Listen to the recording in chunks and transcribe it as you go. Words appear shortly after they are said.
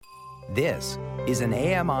This is an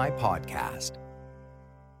AMI podcast.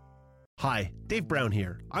 Hi, Dave Brown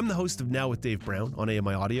here. I'm the host of Now with Dave Brown on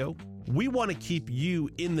AMI Audio. We want to keep you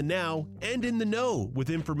in the now and in the know with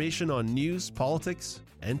information on news, politics,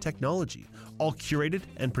 and technology, all curated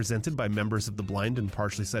and presented by members of the blind and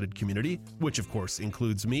partially sighted community, which of course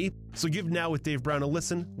includes me. So give Now with Dave Brown a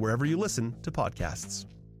listen wherever you listen to podcasts.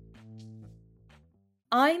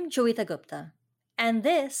 I'm Joeita Gupta, and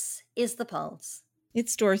this is The Pulse.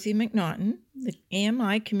 It's Dorothy McNaughton, the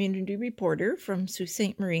AMI community reporter from Sault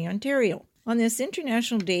Ste. Marie, Ontario. On this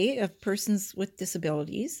International Day of Persons with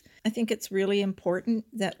Disabilities, I think it's really important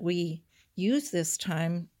that we use this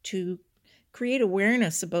time to create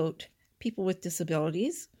awareness about people with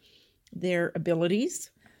disabilities, their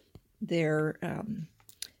abilities, their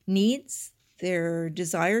needs, their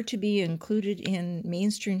desire to be included in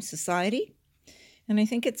mainstream society. And I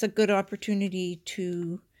think it's a good opportunity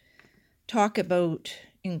to talk about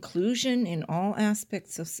inclusion in all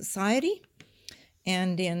aspects of society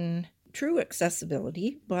and in true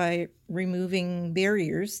accessibility by removing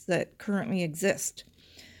barriers that currently exist.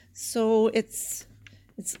 So it's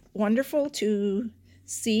wonderful to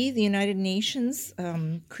see the United Nations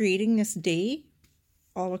creating this day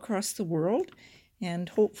all across the world, and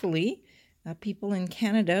hopefully people in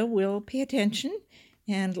Canada will pay attention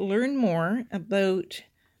and learn more about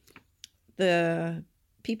the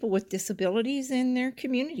people with disabilities in their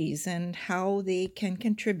communities and how they can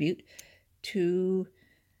contribute to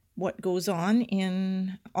what goes on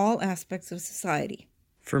in all aspects of society.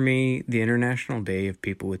 For me, the International Day of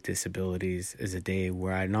People with Disabilities is a day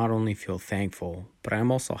where I not only feel thankful, but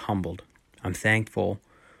I'm also humbled. I'm thankful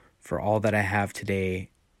for all that I have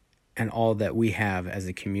today and all that we have as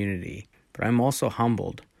a community, but I'm also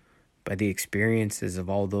humbled by the experiences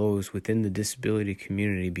of all those within the disability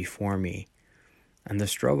community before me and the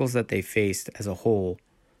struggles that they faced as a whole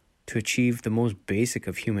to achieve the most basic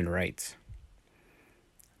of human rights.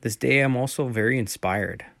 This day I'm also very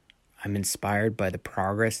inspired. I'm inspired by the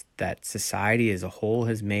progress that society as a whole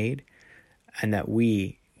has made and that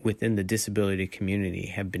we within the disability community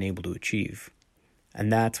have been able to achieve.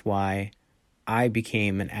 And that's why I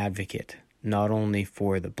became an advocate, not only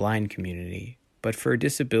for the blind community, but for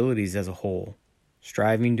disabilities as a whole,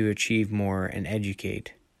 striving to achieve more and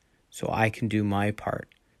educate so I can do my part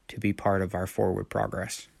to be part of our forward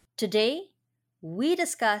progress. Today, we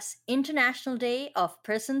discuss International Day of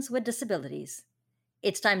Persons with Disabilities.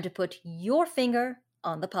 It's time to put your finger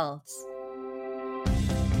on the pulse.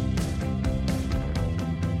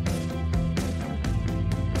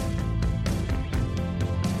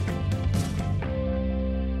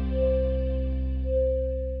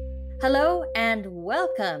 Hello and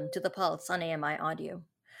welcome to The Pulse on AMI Audio.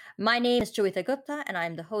 My name is Joeita Gupta and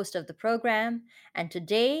I'm the host of the program, and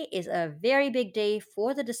today is a very big day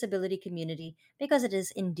for the disability community because it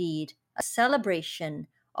is indeed a celebration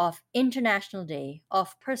of International Day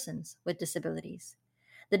of Persons with Disabilities.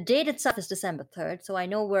 The date itself is December 3rd, so I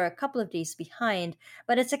know we're a couple of days behind,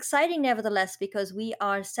 but it's exciting nevertheless because we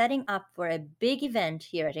are setting up for a big event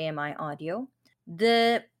here at AMI Audio.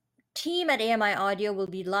 The team at AMI Audio will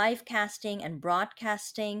be live casting and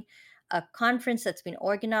broadcasting a conference that's been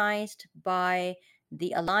organized by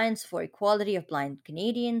the Alliance for Equality of Blind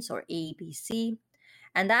Canadians, or AEBC.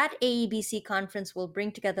 And that AEBC conference will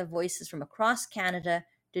bring together voices from across Canada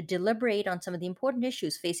to deliberate on some of the important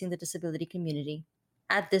issues facing the disability community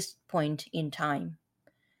at this point in time.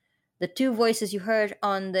 The two voices you heard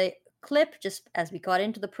on the clip, just as we got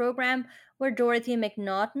into the program, were Dorothy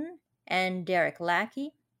McNaughton and Derek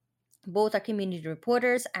Lackey. Both are community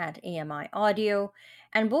reporters at AMI Audio,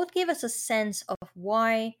 and both gave us a sense of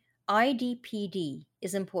why IDPD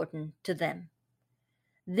is important to them.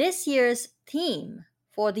 This year's theme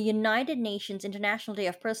for the United Nations International Day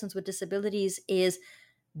of Persons with Disabilities is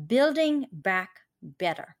Building Back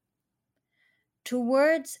Better,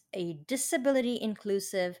 towards a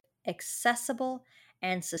disability-inclusive, accessible,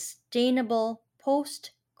 and sustainable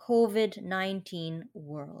post-COVID-19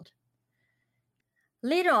 world.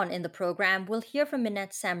 Later on in the program, we'll hear from Minette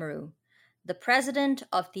Samaru, the president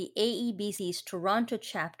of the AEBC's Toronto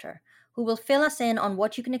chapter, who will fill us in on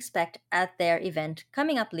what you can expect at their event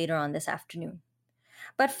coming up later on this afternoon.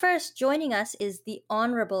 But first, joining us is the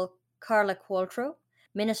Honorable Carla Qualtrough,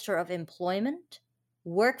 Minister of Employment,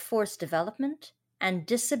 Workforce Development, and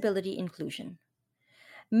Disability Inclusion.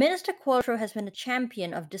 Minister Qualtrough has been a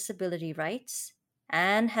champion of disability rights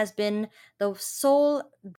and has been the sole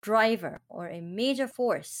driver or a major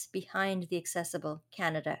force behind the Accessible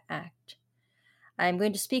Canada Act. I'm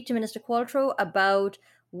going to speak to Minister Qualtrough about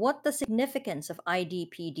what the significance of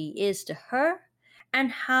IDPD is to her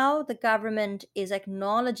and how the government is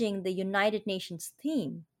acknowledging the United Nations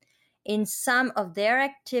theme in some of their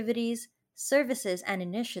activities, services, and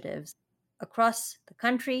initiatives across the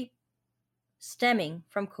country stemming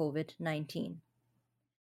from COVID 19.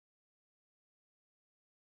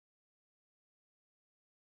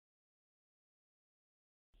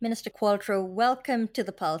 Minister Qualtrough, welcome to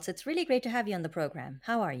The Pulse. It's really great to have you on the program.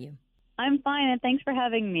 How are you? I'm fine, and thanks for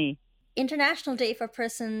having me. International Day for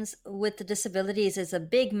Persons with Disabilities is a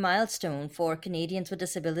big milestone for Canadians with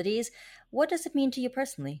disabilities. What does it mean to you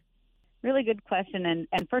personally? Really good question.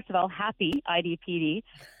 And first of all, happy IDPD.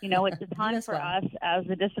 You know, it's a time for us as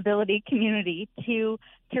the disability community to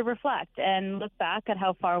reflect and look back at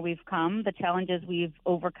how far we've come, the challenges we've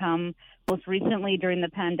overcome most recently during the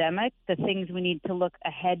pandemic, the things we need to look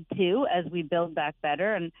ahead to as we build back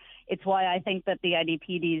better. And it's why I think that the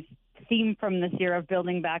IDPD's theme from this year of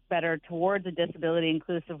building back better towards a disability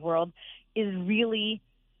inclusive world is really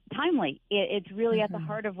timely. It's really at the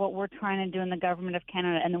heart of what we're trying to do in the Government of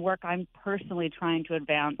Canada and the work I'm personally trying to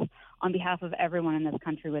advance on behalf of everyone in this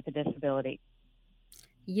country with a disability.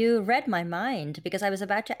 You read my mind because I was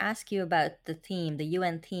about to ask you about the theme, the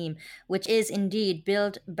UN theme, which is indeed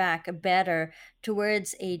Build Back Better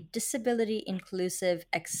towards a disability inclusive,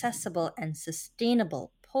 accessible, and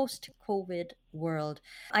sustainable post-COVID world.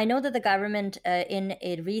 I know that the government, in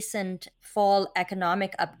a recent fall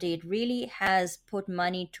economic update, really has put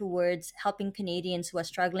money towards helping Canadians who are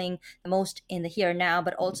struggling the most in the here and now,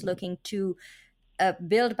 but also looking to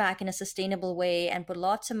build back in a sustainable way and put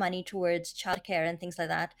lots of money towards childcare and things like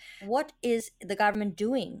that. What is the government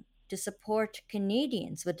doing to support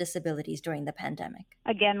Canadians with disabilities during the pandemic?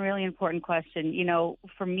 Again, really important question. You know,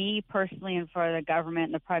 for me personally and for the government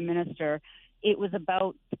and the Prime Minister, it was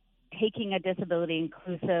about taking a disability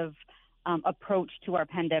inclusive approach to our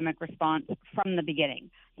pandemic response from the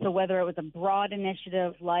beginning. So whether it was a broad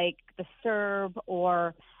initiative like the CERB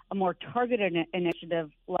or a more targeted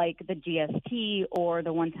initiative like the GST or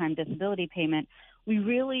the one-time disability payment, we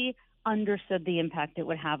really understood the impact it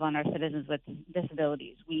would have on our citizens with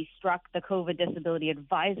disabilities. We struck the COVID Disability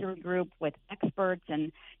Advisory Group with experts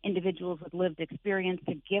and individuals with lived experience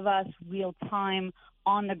to give us real-time,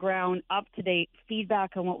 on-the-ground, up-to-date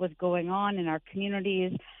feedback on what was going on in our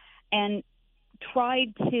communities, and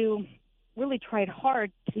tried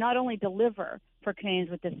hard to not only deliver for Canadians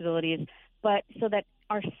with disabilities, but so that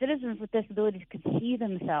our citizens with disabilities could see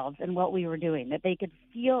themselves in what we were doing, that they could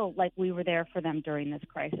feel like we were there for them during this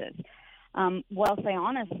crisis. What I'll say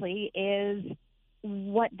honestly is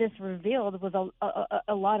what this revealed was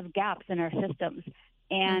a lot of gaps in our systems,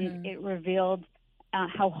 and it revealed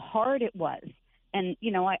how hard it was. And,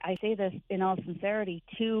 you know, I say this in all sincerity,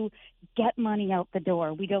 to get money out the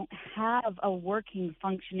door. We don't have a working,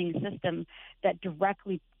 functioning system that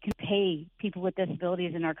directly can pay people with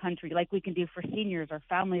disabilities in our country like we can do for seniors or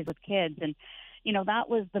families with kids. And, you know, that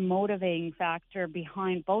was the motivating factor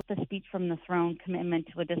behind both the Speech from the Throne commitment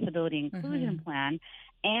to a disability inclusion plan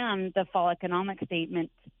and the fall economic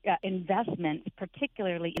statement investments,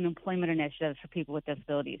 particularly in employment initiatives for people with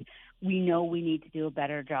disabilities. We know we need to do a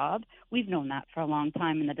better job. We've known that for a long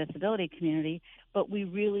time in the disability community, but we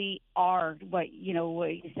really are, what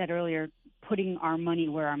you said earlier, putting our money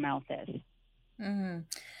where our mouth is.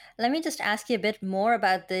 Let me just ask you a bit more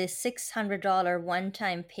about the $600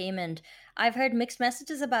 one-time payment. I've heard mixed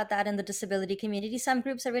messages about that in the disability community. Some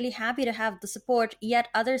groups are really happy to have the support, yet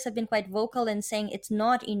others have been quite vocal in saying it's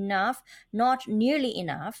not enough, not nearly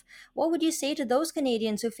enough. What would you say to those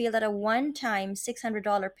Canadians who feel that a one-time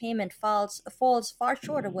 $600 payment falls far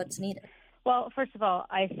short of what's needed? Well, first of all,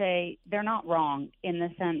 I say they're not wrong in the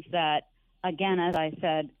sense that, again, as I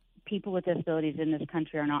said, people with disabilities in this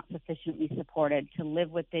country are not sufficiently supported to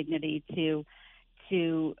live with dignity,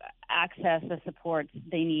 to access the supports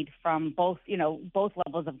they need from both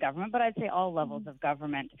levels of government, but I'd say all levels of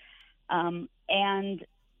government. And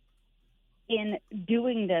in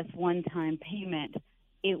doing this one-time payment,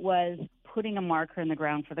 it was putting a marker in the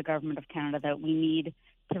ground for the Government of Canada that we need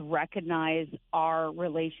to recognize our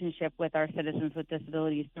relationship with our citizens with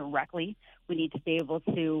disabilities directly. We need to be able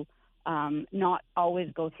to not always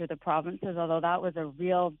go through the provinces, although that was a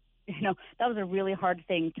really hard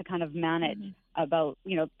thing to kind of manage about,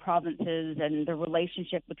 provinces and the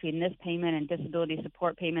relationship between this payment and disability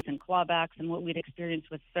support payments and clawbacks and what we'd experienced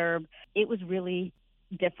with CERB. It was really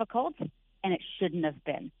difficult, and it shouldn't have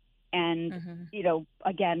been. And,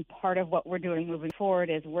 again, part of what we're doing moving forward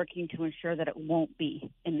is working to ensure that it won't be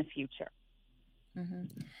in the future.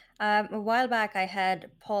 A while back, I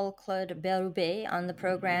had Paul-Claude Berube on the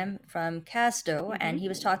program from CASDO, and he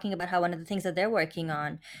was talking about how one of the things that they're working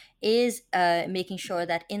on is making sure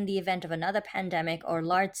that in the event of another pandemic or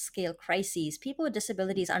large-scale crises, people with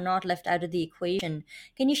disabilities are not left out of the equation.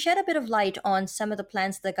 Can you shed a bit of light on some of the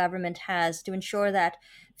plans the government has to ensure that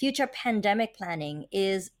future pandemic planning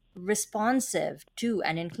is responsive to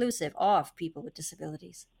and inclusive of people with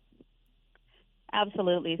disabilities?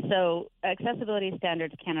 Absolutely. So Accessibility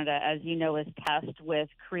Standards Canada, as you know, is tasked with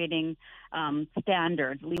creating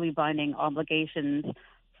standards, legally binding obligations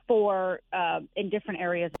for in different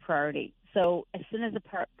areas of priority. So as soon as the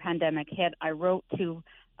pandemic hit, I wrote to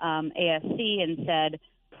ASC and said,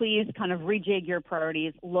 please kind of rejig your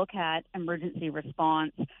priorities, look at emergency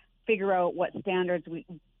response, figure out what standards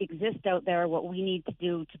exist out there, what we need to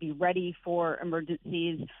do to be ready for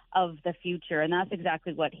emergencies of the future. And that's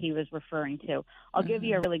exactly what he was referring to. I'll give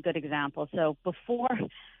you a really good example. So before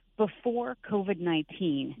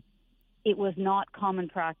COVID-19, it was not common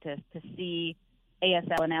practice to see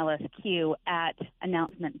ASL and LSQ at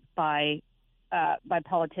announcements by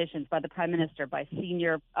politicians, by the Prime Minister, by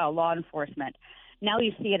senior law enforcement. Now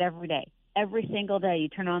you see it every day. Every single day you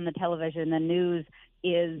turn on the television, the news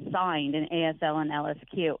is signed in ASL and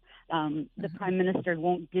LSQ. The Prime Minister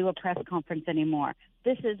won't do a press conference anymore.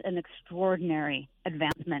 This is an extraordinary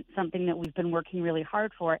advancement, something that we've been working really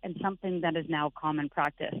hard for and something that is now common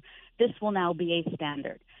practice. This will now be a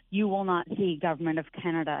standard. You will not see Government of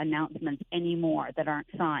Canada announcements anymore that aren't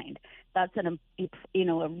signed. That's a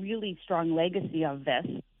really strong legacy of this.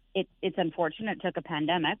 It's unfortunate it took a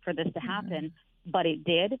pandemic for this to happen, but it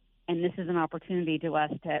did, and this is an opportunity to us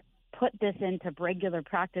to put this into regular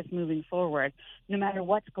practice moving forward, no matter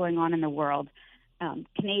what's going on in the world.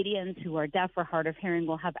 Canadians who are deaf or hard of hearing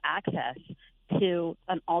will have access to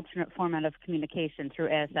an alternate format of communication through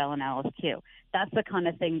ASL and LSQ. That's the kind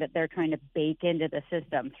of thing that they're trying to bake into the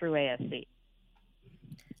system through ASC.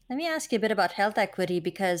 Let me ask you a bit about health equity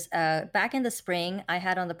because back in the spring, I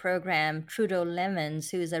had on the program Trudeau Lemons,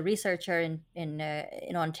 who's a researcher in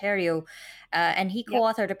Ontario, and he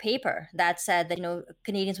co-authored a paper that said that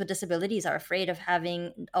Canadians with disabilities are afraid of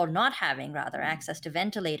having or not having rather access to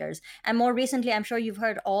ventilators. And more recently, I'm sure you've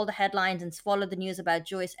heard all the headlines and followed the news about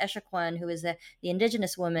Joyce Echaquan, who is the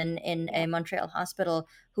Indigenous woman in a Montreal hospital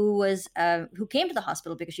who came to the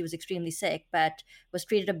hospital because she was extremely sick, but was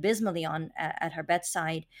treated abysmally at her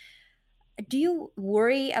bedside. Do you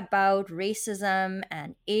worry about racism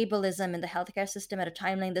and ableism in the healthcare system at a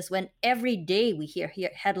time like this when every day we hear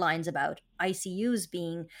headlines about ICUs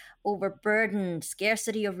being overburdened,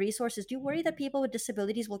 scarcity of resources? Do you worry that people with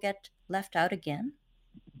disabilities will get left out again?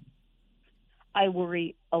 I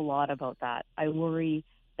worry a lot about that. I worry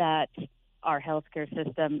that our healthcare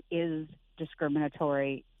system is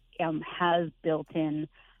discriminatory, has built-in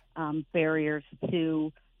barriers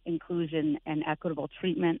to inclusion and equitable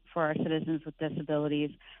treatment for our citizens with disabilities.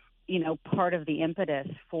 Part of the impetus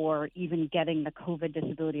for even getting the COVID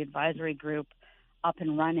Disability Advisory Group up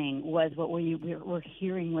and running was what we're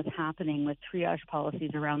hearing was happening with triage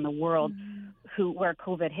policies around the world, where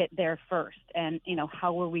COVID hit there first. And,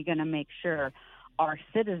 how are we going to make sure our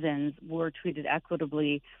citizens were treated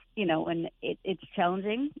equitably? And it's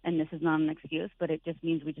challenging, and this is not an excuse, but it just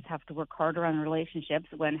means we just have to work harder on relationships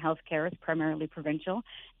when healthcare is primarily provincial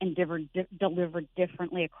and delivered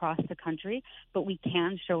differently across the country. But we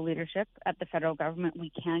can show leadership at the federal government.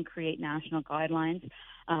 We can create national guidelines.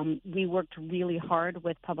 We worked really hard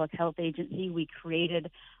with Public Health Agency. We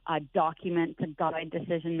created a document to guide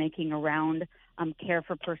decision-making around care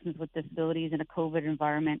for persons with disabilities in a COVID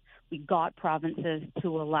environment. We got provinces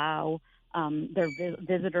to allow their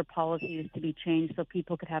visitor policies to be changed so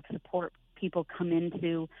people could have support people come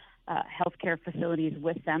into healthcare facilities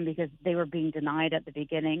with them because they were being denied at the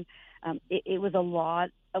beginning. It was a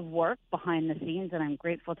lot of work behind the scenes, and I'm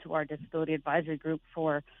grateful to our Disability Advisory Group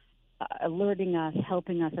for alerting us,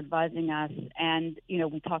 helping us, advising us. And,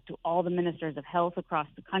 we talked to all the ministers of health across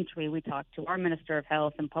the country. We talked to our Minister of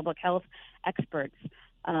Health and public health experts.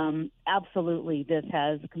 Absolutely, this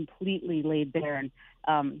has completely laid bare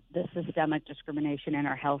the systemic discrimination in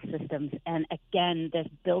our health systems. And again, this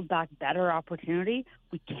Build Back Better opportunity,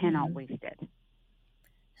 we cannot waste it.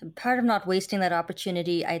 Part of not wasting that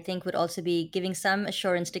opportunity, I think, would also be giving some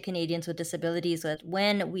assurance to Canadians with disabilities that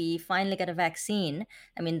when we finally get a vaccine,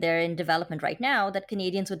 they're in development right now, that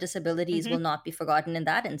Canadians with disabilities will not be forgotten in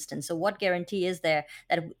that instance. So what guarantee is there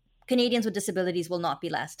that Canadians with disabilities will not be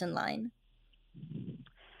last in line?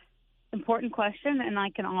 Important question, and I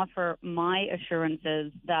can offer my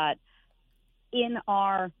assurances that in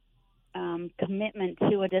our commitment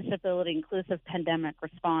to a disability inclusive pandemic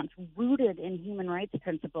response rooted in human rights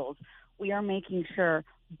principles, we are making sure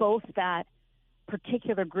both that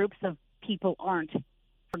particular groups of people aren't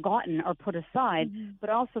forgotten or put aside, but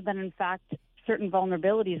also that in fact certain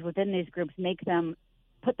vulnerabilities within these groups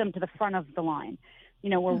put them to the front of the line.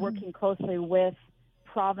 We're working closely with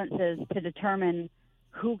provinces to determine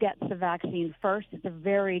who gets the vaccine first. It's a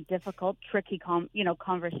very difficult, tricky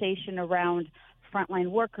conversation around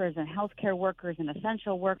frontline workers and healthcare workers and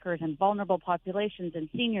essential workers and vulnerable populations and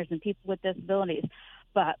seniors and people with disabilities.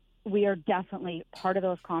 But we are definitely part of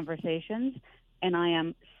those conversations, and I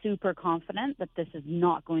am super confident that this is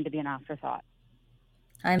not going to be an afterthought.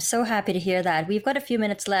 I'm so happy to hear that. We've got a few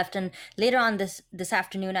minutes left, and later on this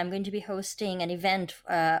afternoon, I'm going to be hosting an event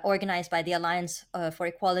organized by the Alliance for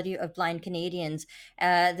Equality of Blind Canadians.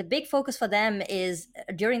 The big focus for them is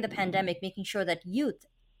during the pandemic, making sure that youth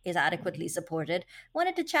is adequately supported.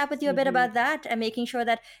 Wanted to chat with you a bit about that and making sure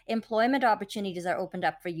that employment opportunities are opened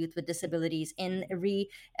up for youth with disabilities in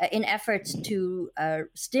efforts to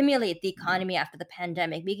stimulate the economy after the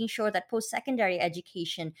pandemic, making sure that post-secondary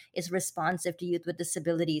education is responsive to youth with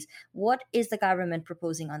disabilities. What is the government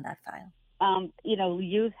proposing on that file?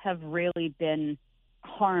 Youth have really been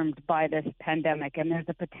harmed by this pandemic, and there's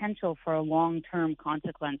a potential for long-term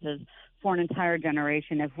consequences for an entire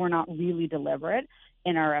generation if we're not really deliberate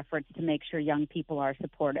in our efforts to make sure young people are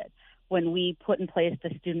supported. When we put in place the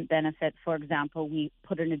student benefit, for example, we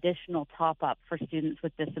put an additional top-up for students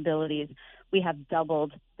with disabilities. We have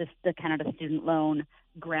doubled the Canada Student Loan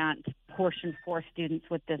grant portion for students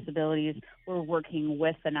with disabilities. We're working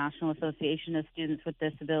with the National Association of Students with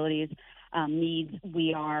Disabilities Needs.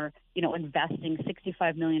 We are, investing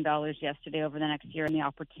 $65 million yesterday over the next year in the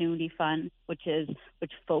Opportunity Fund, which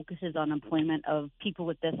focuses on employment of people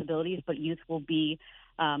with disabilities, but youth will be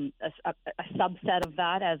a subset of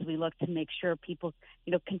that as we look to make sure people,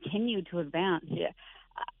 continue to advance.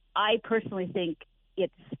 I personally think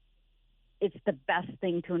it's the best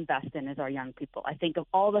thing to invest in is our young people. I think of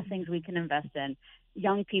all the things we can invest in,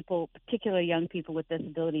 young people, particularly young people with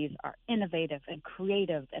disabilities, are innovative and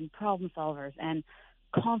creative and problem solvers and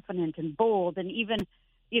confident and bold, and even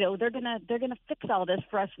they're gonna fix all this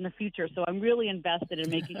for us in the future. So I'm really invested in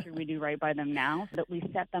making sure we do right by them now, so that we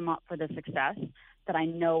set them up for the success that I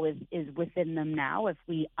know is within them now if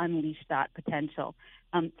we unleash that potential.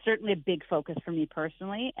 Certainly a big focus for me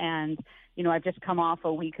personally, and I've just come off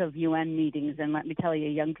a week of UN meetings, and let me tell you,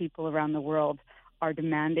 young people around the world are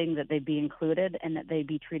demanding that they be included and that they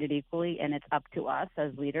be treated equally, and it's up to us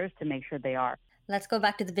as leaders to make sure they are. Let's go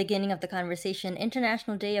back to the beginning of the conversation.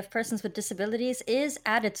 International Day of Persons with Disabilities is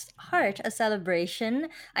at its heart a celebration.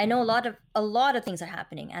 I know a lot of things are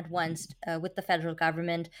happening at once with the federal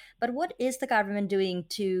government, but what is the government doing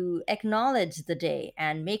to acknowledge the day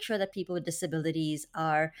and make sure that people with disabilities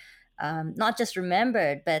are not just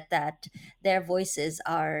remembered, but that their voices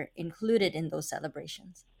are included in those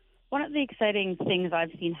celebrations? One of the exciting things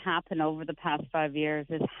I've seen happen over the past 5 years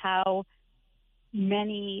is how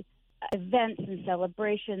many events and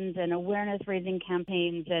celebrations and awareness-raising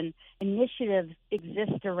campaigns and initiatives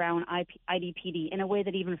exist around IDPD in a way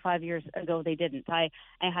that even 5 years ago they didn't. I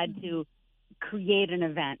had to create an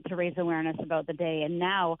event to raise awareness about the day, and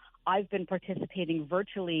now I've been participating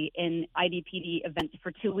virtually in IDPD events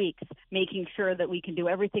for 2 weeks, making sure that we can do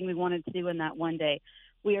everything we wanted to do in that one day.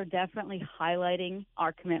 We are definitely highlighting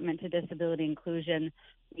our commitment to disability inclusion.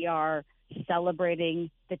 We are celebrating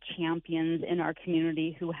the champions in our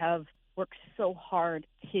community who have worked so hard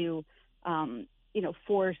to,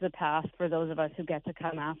 forge the path for those of us who get to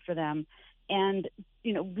come after them. And,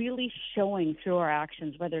 really showing through our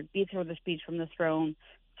actions, whether it be through the speech from the throne,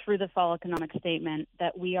 through the fall economic statement,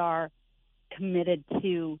 that we are committed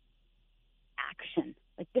to action.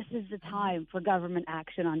 Like, this is the time for government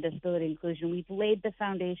action on disability inclusion. We've laid the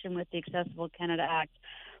foundation with the Accessible Canada Act.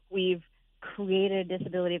 We've created a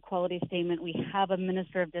disability equality statement. We have a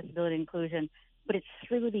Minister of Disability Inclusion, but it's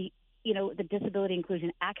through the Disability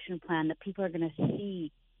Inclusion Action Plan that people are going to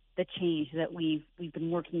see the change that we've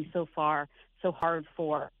been working so hard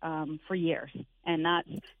for years. And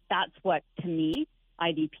that's what, to me,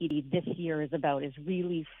 IDPD this year is about, is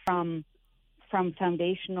really from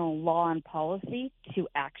foundational law and policy to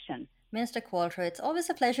action. Minister Qualtrough, it's always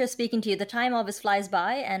a pleasure speaking to you. The time always flies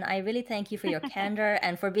by, and I really thank you for your candor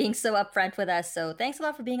and for being so upfront with us. So thanks a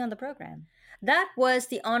lot for being on the program. That was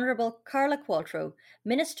the Honourable Carla Qualtrough,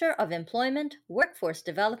 Minister of Employment, Workforce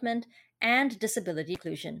Development and Disability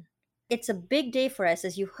Inclusion. It's a big day for us.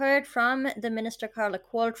 As you heard from the Minister Carla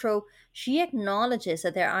Qualtrough, she acknowledges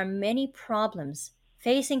that there are many problems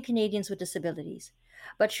facing Canadians with disabilities.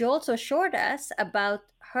 But she also assured us about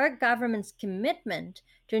her government's commitment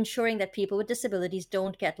to ensuring that people with disabilities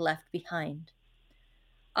don't get left behind.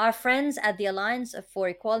 Our friends at the Alliance for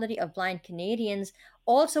Equality of Blind Canadians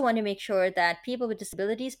also want to make sure that people with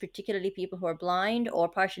disabilities, particularly people who are blind or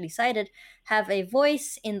partially sighted, have a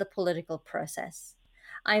voice in the political process.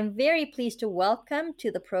 I'm very pleased to welcome to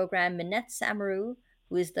the program Minette Samaru,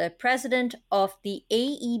 who is the president of the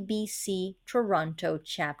AEBC Toronto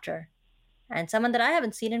chapter, and someone that I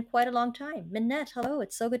haven't seen in quite a long time. Minette, hello.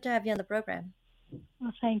 It's so good to have you on the program.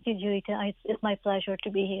 Well, thank you, Juita. It's my pleasure to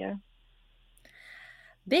be here.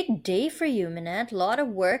 Big day for you, Minette. A lot of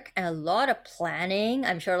work and a lot of planning.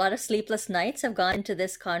 I'm sure a lot of sleepless nights have gone into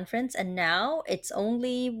this conference, and now it's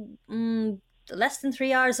only less than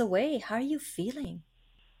 3 hours away. How are you feeling?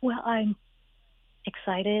 Well, I'm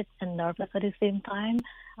excited and nervous at the same time.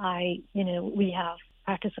 We have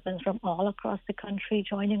participants from all across the country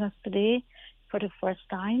joining us today for the first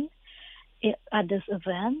time at this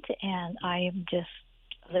event, and I am just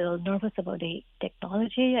a little nervous about the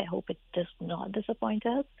technology. I hope it does not disappoint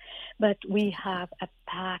us, but we have a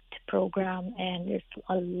packed program, and there's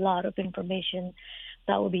a lot of information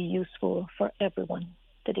that will be useful for everyone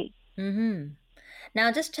today. Mm-hmm. Now,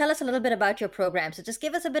 just tell us a little bit about your program. So just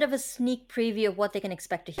give us a bit of a sneak preview of what they can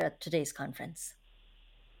expect to hear at today's conference.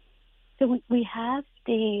 So we have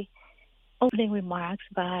the opening remarks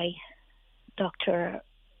by Dr.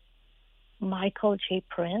 Michael J.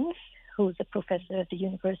 Prince, who's a professor at the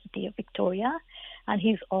University of Victoria, and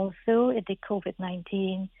he's also at the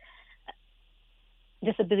COVID-19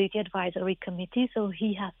 Disability Advisory Committee, so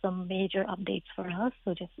he has some major updates for us,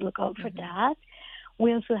 so just look out for that.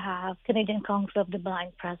 We also have Canadian Council of the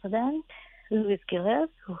Blind President, Louis Gillis,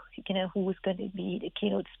 who is going to be the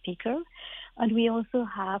keynote speaker. And we also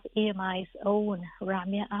have AMI's own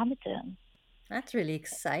Ramya Amitan. That's really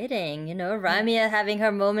exciting. Ramya having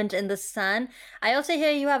her moment in the sun. I also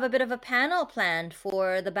hear you have a bit of a panel planned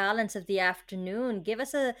for the balance of the afternoon. Give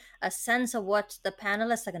us a sense of what the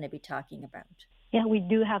panelists are going to be talking about. Yeah, we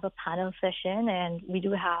do have a panel session, and we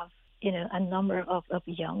do have, a number of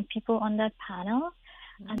young people on that panel.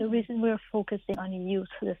 And the reason we're focusing on youth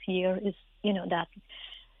this year is, that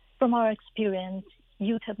from our experience,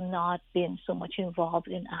 youth have not been so much involved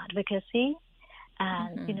in advocacy.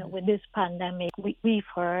 And, with this pandemic, we've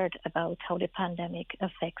heard about how the pandemic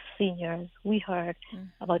affects seniors. We heard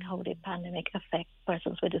about how the pandemic affects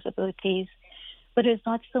persons with disabilities. But it's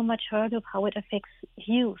not so much heard of how it affects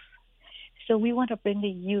youth. So we want to bring the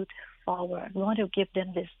youth forward. We want to give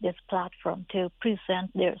them this platform to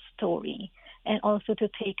present their story and also to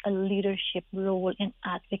take a leadership role in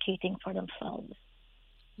advocating for themselves.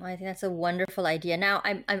 Well, I think that's a wonderful idea. Now,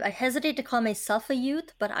 I hesitate to call myself a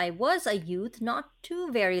youth, but I was a youth not too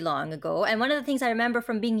very long ago. And one of the things I remember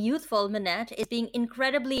from being youthful, Minette, is being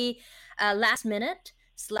incredibly last minute,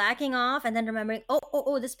 slacking off, and then remembering,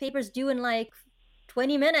 oh, this paper's due in like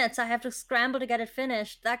 20 minutes. I have to scramble to get it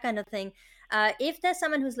finished, that kind of thing. If there's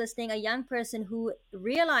someone who's listening, a young person who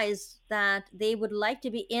realized that they would like to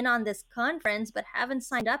be in on this conference but haven't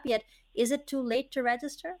signed up yet, is it too late to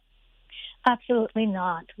register? Absolutely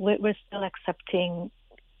not. We're still accepting,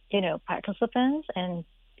 participants, and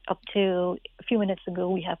up to a few minutes ago,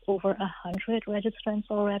 we have over 100 registrants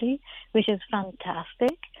already, which is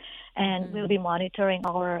fantastic. And we'll be monitoring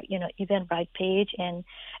our, Eventbrite page. And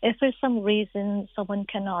if for some reason someone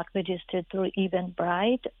cannot register through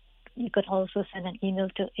Eventbrite, you can also send an email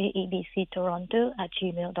to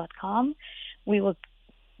aabctoronto@gmail.com. We will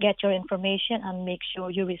get your information and make sure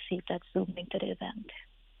you receive that Zoom link to the event.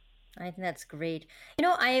 I think that's great.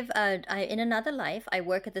 I in another life, I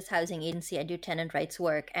work at this housing agency. I do tenant rights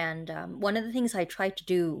work. And one of the things I tried to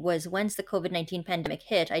do was, once the COVID-19 pandemic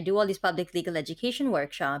hit, I do all these public legal education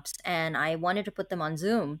workshops, and I wanted to put them on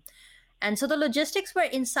Zoom. And so the logistics were,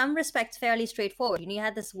 in some respects, fairly straightforward. You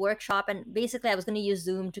had this workshop, and basically I was going to use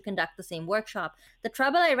Zoom to conduct the same workshop. The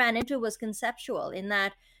trouble I ran into was conceptual, in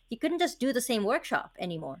that you couldn't just do the same workshop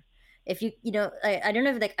anymore. If I don't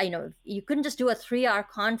know if you couldn't just do a 3-hour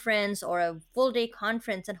conference or a full day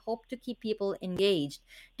conference and hope to keep people engaged.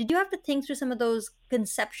 Did you have to think through some of those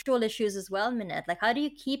conceptual issues as well, Minette? Like, how do you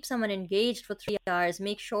keep someone engaged for 3 hours,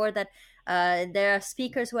 make sure that there are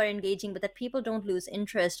speakers who are engaging, but that people don't lose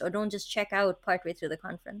interest or don't just check out partway through the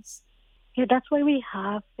conference? Yeah, that's why we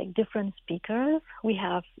have different speakers. We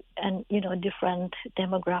have different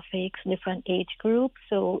demographics, different age groups.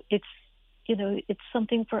 So it's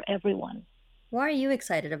something for everyone. Why are you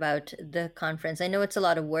excited about the conference? I know it's a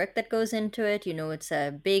lot of work that goes into it. It's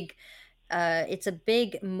a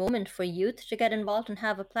big moment for youth to get involved and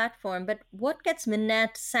have a platform. But what gets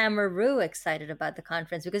Minette Samaru excited about the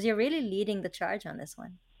conference? Because you're really leading the charge on this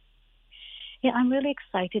one. Yeah, I'm really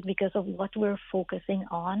excited because of what we're focusing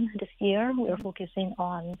on this year. We're focusing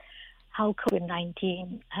on how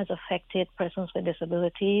COVID-19 has affected persons with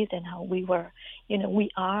disabilities and how we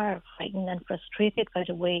are frightened and frustrated by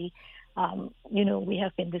the way, we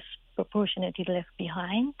have been disproportionately left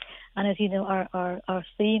behind. And as you know, our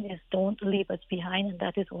theme is don't leave us behind, and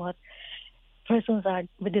that is what persons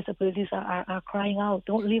with disabilities are crying out,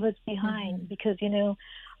 don't leave us behind. Because,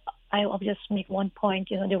 I'll just make one point,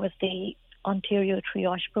 there was the Ontario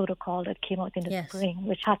triage protocol that came out in the spring,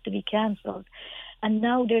 which had to be canceled. And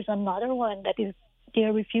now there's another one that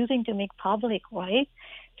they're refusing to make public, right?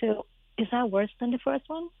 So is that worse than the first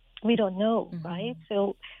one? We don't know, right?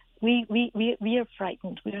 So we are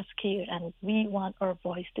frightened, we are scared, and we want our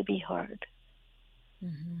voice to be heard.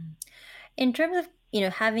 In terms of,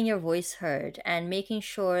 having your voice heard and making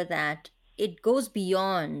sure that it goes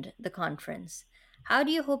beyond the conference, how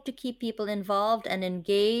do you hope to keep people involved and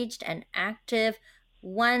engaged and active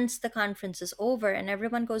once the conference is over and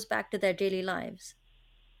everyone goes back to their daily lives?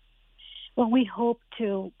 Well, we hope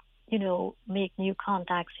to, make new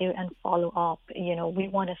contacts here and follow up. We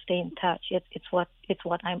want to stay in touch. It's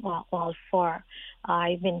what I'm all for.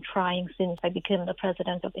 I've been trying since I became the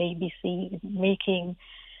president of ABC, making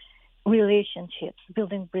relationships,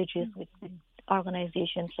 building bridges with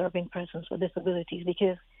organizations serving persons with disabilities,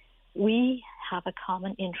 because we have a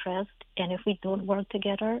common interest, and if we don't work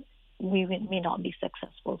together, we may not be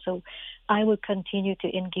successful. So I will continue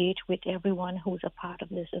to engage with everyone who's a part of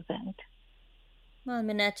this event. Well,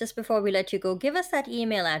 Minette, just before we let you go, give us that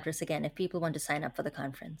email address again if people want to sign up for the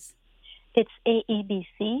conference. It's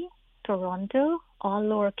AEBC Toronto, all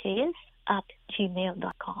lowercase,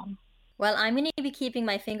 @gmail.com. Well, I'm going to be keeping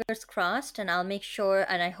my fingers crossed, and I'll make sure,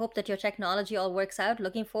 and I hope that your technology all works out.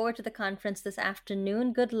 Looking forward to the conference this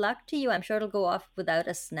afternoon. Good luck to you. I'm sure it'll go off without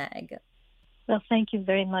a snag. Well, thank you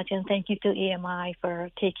very much, and thank you to AMI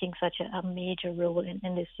for taking such a major role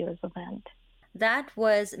in this year's event. That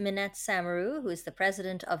was Minette Samaru, who is the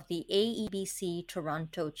president of the AEBC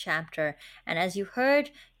Toronto chapter. And as you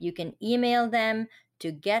heard, you can email them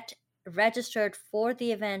to get registered for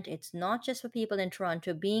the event. It's not just for people in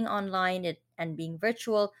Toronto. Being online and being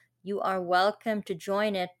virtual, you are welcome to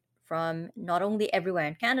join it from not only everywhere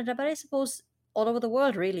in Canada, but I suppose all over the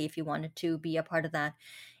world, really, if you wanted to be a part of that.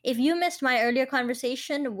 If you missed my earlier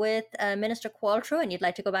conversation with Minister Qualtrough and you'd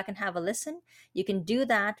like to go back and have a listen, you can do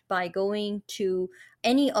that by going to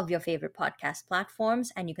any of your favorite podcast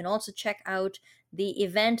platforms. And you can also check out the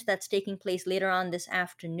event that's taking place later on this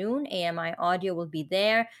afternoon. AMI Audio will be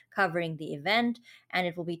there covering the event, and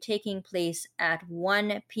it will be taking place at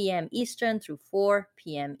 1 p.m. Eastern through 4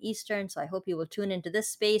 p.m. Eastern. So I hope you will tune into this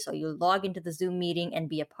space, or you'll log into the Zoom meeting and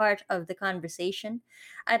be a part of the conversation.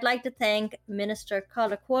 I'd like to thank Minister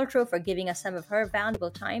Carla Qualtrough for giving us some of her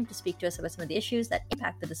valuable time to speak to us about some of the issues that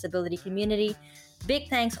impact the disability community. Big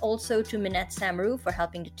thanks also to Minette Samaru for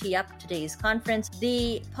helping to tee up today's conference.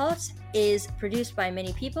 The Pulse is produced by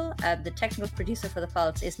many people. The technical producer for The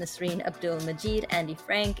Pulse is Nasreen Abdul-Majid. Andy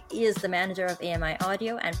Frank is the manager of AMI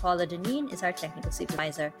Audio, and Paula Deneen is our technical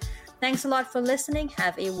supervisor. Thanks a lot for listening.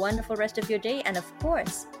 Have a wonderful rest of your day. And of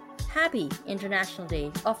course, happy International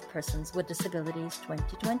Day of Persons with Disabilities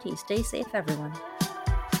 2020. Stay safe, everyone.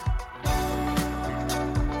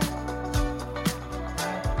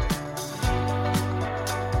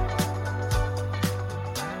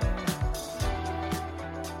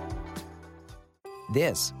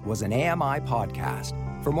 This was an AMI podcast.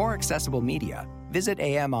 For more accessible media, visit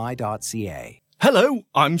ami.ca. Hello,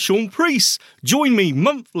 I'm Sean Priest. Join me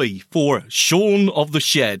monthly for Sean of the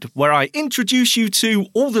Shed, where I introduce you to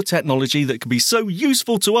all the technology that can be so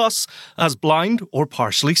useful to us as blind or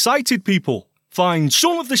partially sighted people. Find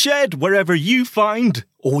Sean of the Shed wherever you find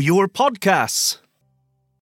all your podcasts.